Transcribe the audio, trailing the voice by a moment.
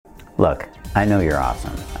Look, I know you're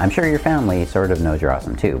awesome. I'm sure your family sort of knows you're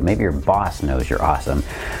awesome too. Maybe your boss knows you're awesome.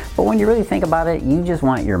 But when you really think about it, you just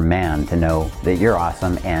want your man to know that you're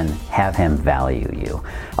awesome and have him value you.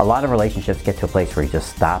 A lot of relationships get to a place where he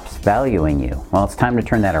just stops valuing you. Well, it's time to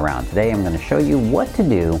turn that around. Today I'm going to show you what to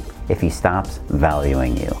do if he stops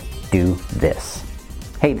valuing you. Do this.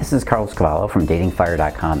 Hey, this is Carlos Cavallo from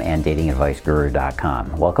datingfire.com and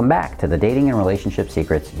datingadviceguru.com. Welcome back to the dating and relationship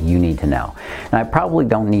secrets you need to know. Now, I probably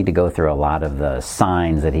don't need to go through a lot of the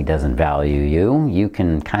signs that he doesn't value you. You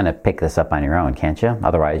can kind of pick this up on your own, can't you?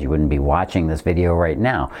 Otherwise, you wouldn't be watching this video right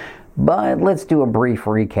now. But let's do a brief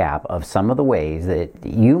recap of some of the ways that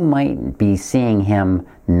you might be seeing him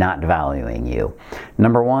not valuing you.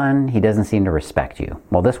 Number one, he doesn't seem to respect you.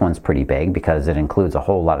 Well, this one's pretty big because it includes a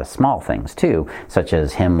whole lot of small things too, such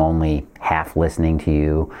as him only half listening to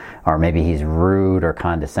you, or maybe he's rude or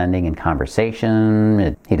condescending in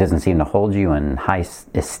conversation. He doesn't seem to hold you in high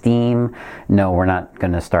esteem. No, we're not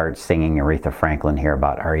going to start singing Aretha Franklin here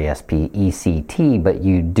about R-E-S-P-E-C-T, but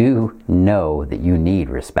you do know that you need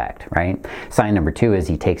respect, right? Sign number two is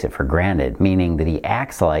he takes it for granted, meaning that he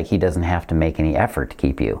acts like he doesn't have to make any effort to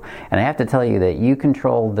keep you. And I have to tell you that you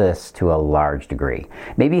control this to a large degree.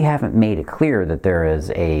 Maybe you haven't made it clear that there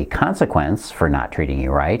is a consequence for not treating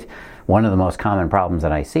you right. One of the most common problems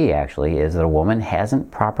that I see actually is that a woman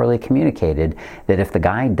hasn't properly communicated that if the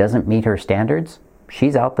guy doesn't meet her standards,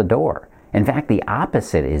 she's out the door. In fact, the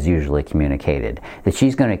opposite is usually communicated, that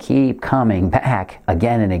she's going to keep coming back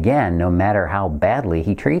again and again no matter how badly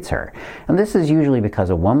he treats her. And this is usually because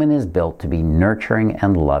a woman is built to be nurturing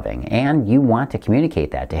and loving, and you want to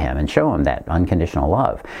communicate that to him and show him that unconditional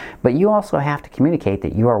love. But you also have to communicate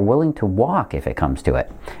that you are willing to walk if it comes to it.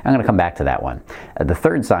 I'm going to come back to that one. The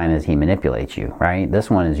third sign is he manipulates you, right? This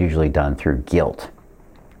one is usually done through guilt.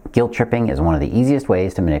 Guilt tripping is one of the easiest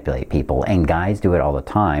ways to manipulate people, and guys do it all the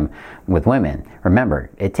time with women. Remember,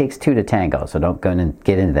 it takes two to tango, so don't go and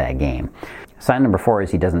get into that game. Sign number four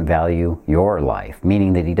is he doesn't value your life,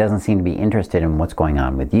 meaning that he doesn't seem to be interested in what's going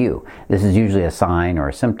on with you. This is usually a sign or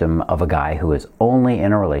a symptom of a guy who is only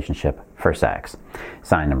in a relationship for sex.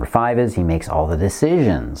 Sign number five is he makes all the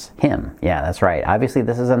decisions. Him. Yeah, that's right. Obviously,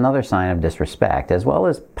 this is another sign of disrespect, as well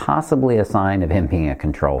as possibly a sign of him being a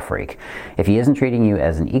control freak. If he isn't treating you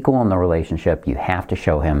as an equal in the relationship, you have to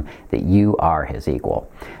show him that you are his equal.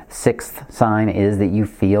 Sixth sign is that you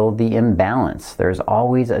feel the imbalance. There's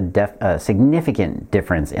always a significant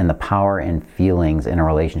difference in the power and feelings in a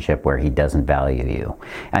relationship where he doesn't value you.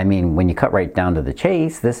 I mean, when you cut right down to the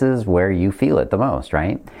chase, this is where you feel it the most,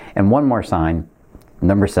 right? And one more sign,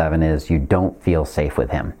 number seven, is you don't feel safe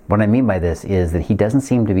with him. What I mean by this is that he doesn't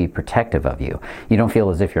seem to be protective of you. You don't feel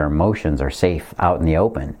as if your emotions are safe out in the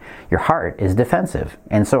open. Your heart is defensive,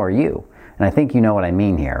 and so are you. And I think you know what I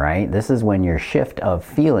mean here, right? This is when your shift of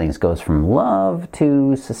feelings goes from love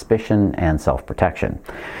to suspicion and self-protection.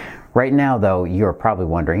 Right now, though, you're probably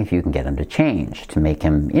wondering if you can get him to change, to make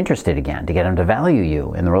him interested again, to get him to value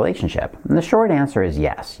you in the relationship. And the short answer is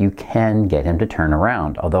yes, you can get him to turn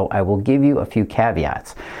around, although I will give you a few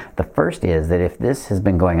caveats. The first is that if this has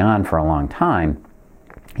been going on for a long time,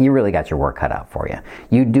 you really got your work cut out for you.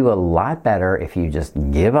 You'd do a lot better if you just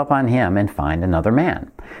give up on him and find another man.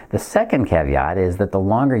 The second caveat is that the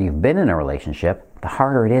longer you've been in a relationship, the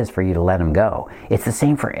harder it is for you to let him go. It's the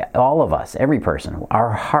same for all of us, every person.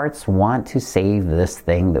 Our hearts want to save this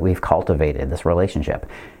thing that we've cultivated, this relationship,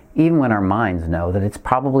 even when our minds know that it's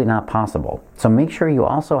probably not possible. So make sure you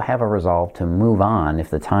also have a resolve to move on if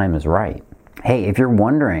the time is right. Hey, if you're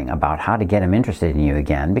wondering about how to get him interested in you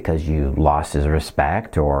again because you lost his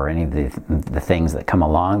respect or any of the things that come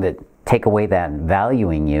along that take away that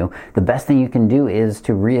valuing you, the best thing you can do is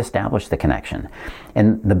to reestablish the connection.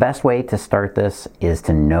 And the best way to start this is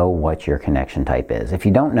to know what your connection type is. If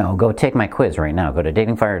you don't know, go take my quiz right now. Go to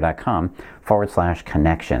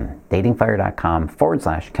datingfire.com/connection.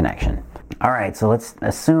 datingfire.com/connection. All right, so let's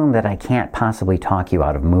assume that I can't possibly talk you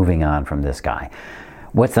out of moving on from this guy.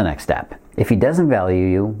 What's the next step? If he doesn't value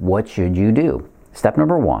you, what should you do? Step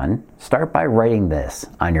number one, start by writing this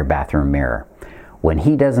on your bathroom mirror. When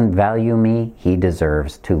he doesn't value me, he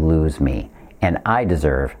deserves to lose me, and I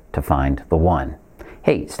deserve to find the one.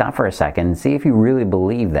 Hey, stop for a second and see if you really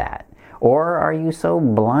believe that. Or are you so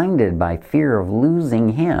blinded by fear of losing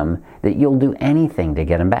him that you'll do anything to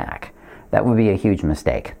get him back? That would be a huge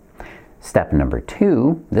mistake. Step number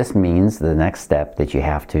 2, this means the next step that you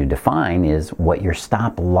have to define is what your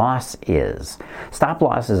stop loss is. Stop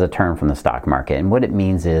loss is a term from the stock market, and what it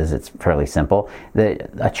means is, it's fairly simple,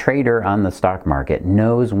 that a trader on the stock market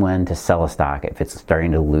knows when to sell a stock if it's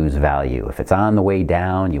starting to lose value. If it's on the way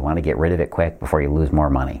down, you want to get rid of it quick before you lose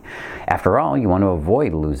more money. After all, you want to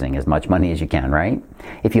avoid losing as much money as you can, right?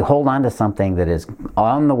 If you hold on to something that is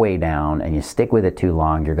on the way down and you stick with it too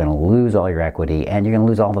long, you're going to lose all your equity and you're going to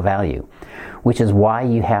lose all the value. Which is why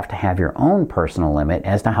you have to have your own personal limit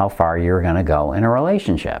as to how far you're going to go in a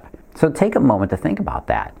relationship. So take a moment to think about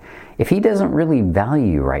that. If he doesn't really value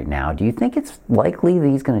you right now, do you think it's likely that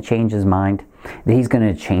he's going to change his mind? That he's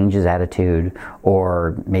going to change his attitude?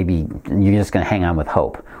 Or maybe you're just going to hang on with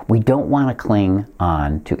hope? We don't want to cling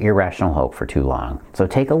on to irrational hope for too long. So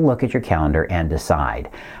take a look at your calendar and decide,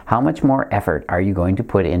 how much more effort are you going to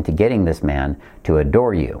put into getting this man to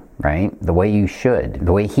adore you, right? The way you should,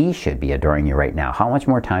 the way he should be adoring you right now. How much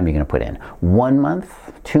more time are you going to put in? 1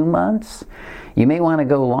 month? 2 months? You may want to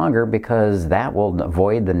go longer because that will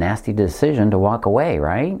avoid the nasty decision to walk away,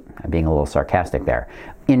 right? I'm being a little sarcastic there.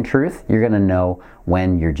 In truth, you're going to know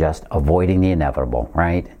when you're just avoiding the inevitable,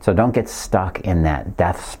 right? So don't get stuck in that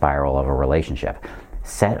death spiral of a relationship.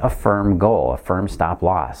 Set a firm goal, a firm stop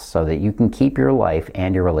loss, so that you can keep your life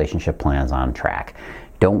and your relationship plans on track.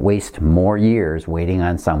 Don't waste more years waiting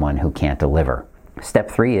on someone who can't deliver. Step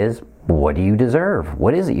 3 is, what do you deserve?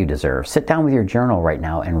 What is it you deserve? Sit down with your journal right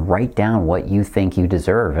now and write down what you think you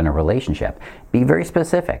deserve in a relationship. Be very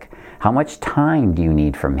specific. How much time do you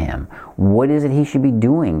need from him? What is it he should be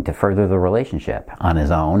doing to further the relationship on his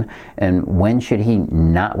own? And what should he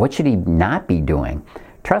not be doing?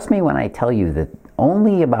 Trust me when I tell you that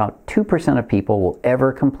only about 2% of people will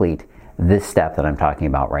ever complete this step that I'm talking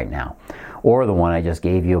about right now, or the one I just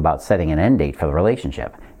gave you about setting an end date for the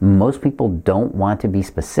relationship. Most people don't want to be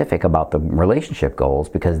specific about the relationship goals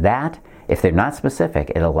because that, if they're not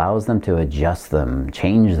specific, it allows them to adjust them,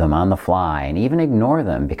 change them on the fly, and even ignore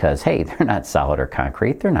them because, hey, they're not solid or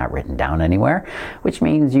concrete, they're not written down anywhere, which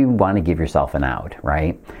means you want to give yourself an out,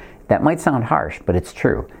 right? That might sound harsh, but it's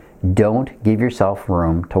true. Don't give yourself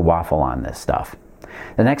room to waffle on this stuff.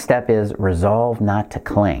 The next step is resolve not to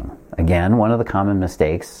cling. Again, one of the common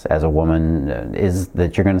mistakes as a woman is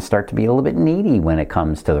that you're going to start to be a little bit needy when it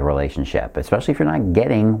comes to the relationship, especially if you're not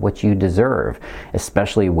getting what you deserve,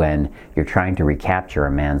 especially when you're trying to recapture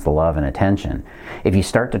a man's love and attention. If you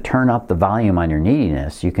start to turn up the volume on your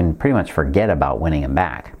neediness, you can pretty much forget about winning him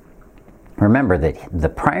back. Remember that the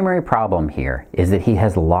primary problem here is that he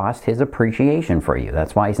has lost his appreciation for you.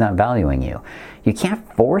 That's why he's not valuing you. You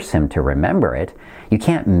can't force him to remember it. You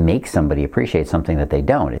can't make somebody appreciate something that they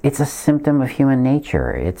don't. It's a symptom of human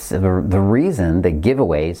nature. It's the reason that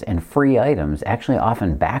giveaways and free items actually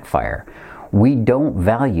often backfire. We don't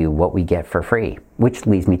value what we get for free, which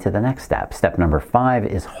leads me to the next step. Step number 5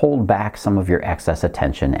 is hold back some of your excess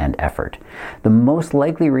attention and effort. The most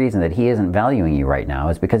likely reason that he isn't valuing you right now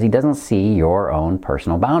is because he doesn't see your own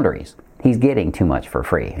personal boundaries. He's getting too much for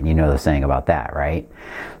free, and you know the saying about that, right?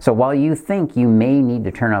 So while you think you may need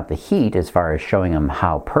to turn up the heat as far as showing him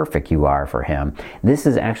how perfect you are for him, this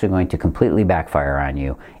is actually going to completely backfire on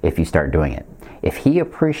you if you start doing it. If he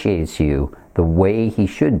appreciates you the way he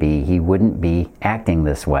should be, he wouldn't be acting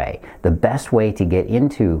this way. The best way to get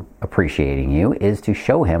into appreciating you is to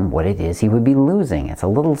show him what it is he would be losing. It's a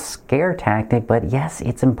little scare tactic, but yes,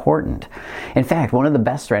 it's important. In fact, one of the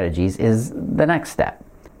best strategies is the next step.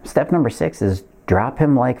 Step number 6 is drop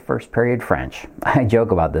him like first period French. I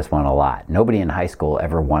joke about this one a lot. Nobody in high school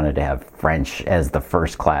ever wanted to have French as the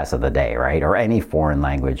first class of the day, right? Or any foreign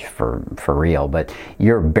language for real, but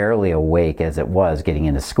you're barely awake as it was getting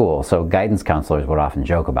into school. So guidance counselors would often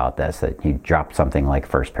joke about this, that you dropped something like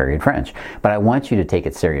first period French. But I want you to take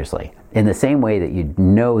it seriously. In the same way that you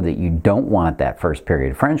know that you don't want that first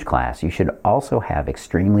period French class, you should also have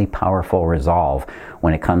extremely powerful resolve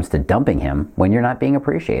when it comes to dumping him when you're not being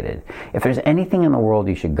appreciated. If there's anything in the world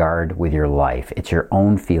you should guard with your life, it's your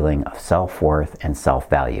own feeling of self-worth and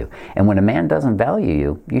self-value. And when a man doesn't value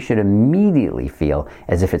you, you should immediately feel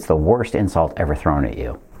as if it's the worst insult ever thrown at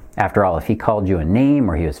you. After all, if he called you a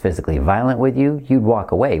name or he was physically violent with you, you'd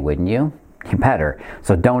walk away, wouldn't you? You better.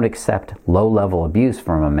 So don't accept low-level abuse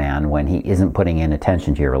from a man when he isn't putting in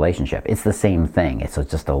attention to your relationship. It's the same thing. It's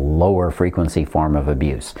just a lower frequency form of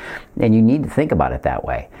abuse. And you need to think about it that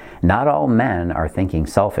way. Not all men are thinking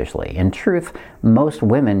selfishly. In truth, most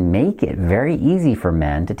women make it very easy for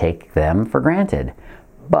men to take them for granted.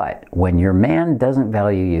 But when your man doesn't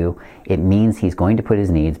value you, it means he's going to put his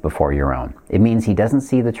needs before your own. It means he doesn't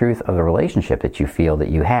see the truth of the relationship that you feel that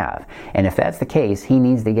you have. And if that's the case, he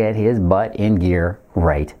needs to get his butt in gear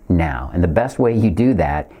right now. And the best way you do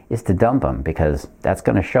that is to dump him, because that's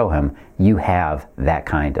going to show him you have that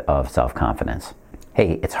kind of self-confidence.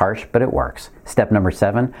 Hey, it's harsh, but it works. Step number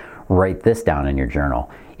 7, write this down in your journal.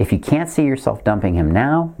 If you can't see yourself dumping him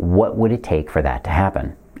now, what would it take for that to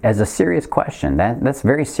happen? As a serious question, that's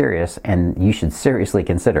very serious, and you should seriously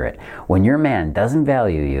consider it. When your man doesn't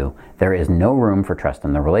value you, there is no room for trust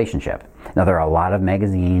in the relationship. Now, there are a lot of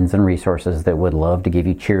magazines and resources that would love to give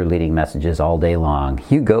you cheerleading messages all day long.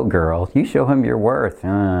 You go, girl. You show him your worth.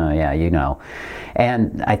 Yeah, you know.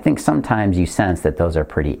 And I think sometimes you sense that those are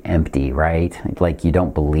pretty empty, right? Like you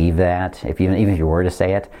don't believe that, even if you were to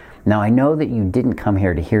say it. Now, I know that you didn't come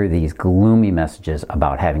here to hear these gloomy messages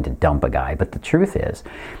about having to dump a guy, but the truth is,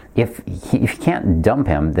 if you can't dump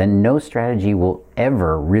him, then no strategy will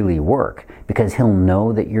ever really work, because he'll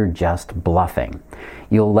know that you're just bluffing.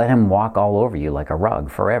 You'll let him walk all over you like a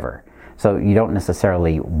rug forever. So you don't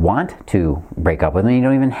necessarily want to break up with him, you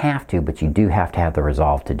don't even have to, but you do have to have the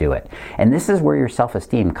resolve to do it. And this is where your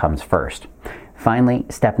self-esteem comes first. Finally,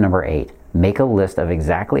 step number 8, make a list of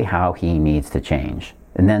exactly how he needs to change.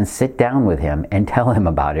 And then sit down with him and tell him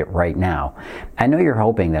about it right now. I know you're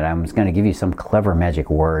hoping that I'm going to give you some clever magic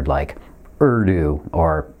word like Urdu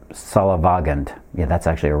or Salavagand. Yeah, that's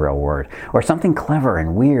actually a real word. Or something clever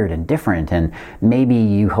and weird and different, and maybe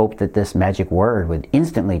you hope that this magic word would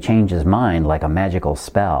instantly change his mind like a magical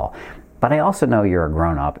spell. But I also know you're a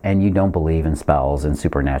grown-up and you don't believe in spells and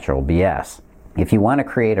supernatural BS. If you want to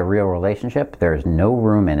create a real relationship, there's no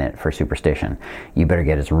room in it for superstition. You better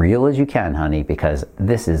get as real as you can, honey, because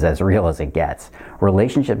this is as real as it gets.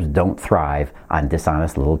 Relationships don't thrive on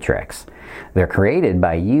dishonest little tricks. They're created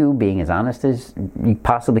by you being as honest as you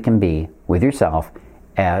possibly can be with yourself,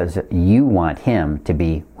 as you want him to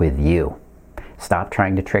be with you. Stop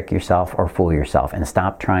trying to trick yourself or fool yourself, and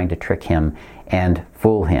stop trying to trick him and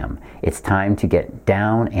fool him. It's time to get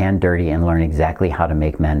down and dirty and learn exactly how to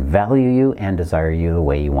make men value you and desire you the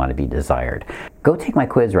way you want to be desired. Go take my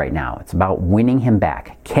quiz right now. It's about winning him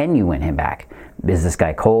back. Can you win him back? Is this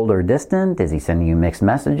guy cold or distant? Is he sending you mixed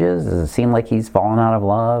messages? Does it seem like he's fallen out of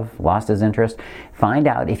love, lost his interest? Find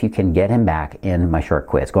out if you can get him back in my short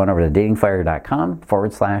quiz. Go on over to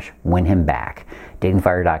datingfire.com/win-him-back.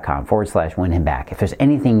 datingfire.com/win-him-back. If there's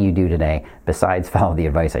anything you do today besides follow the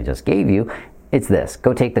advice I just gave you, it's this.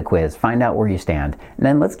 Go take the quiz, find out where you stand, and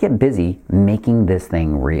then let's get busy making this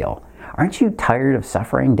thing real. Aren't you tired of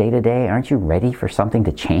suffering day to day? Aren't you ready for something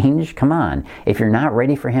to change? Come on. If you're not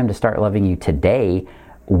ready for him to start loving you today,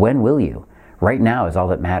 when will you? Right now is all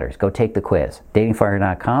that matters. Go take the quiz.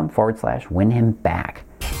 datingfire.com/win-him-back.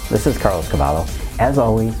 This is Carlos Cavallo. As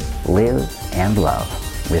always, live and love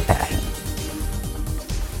with passion.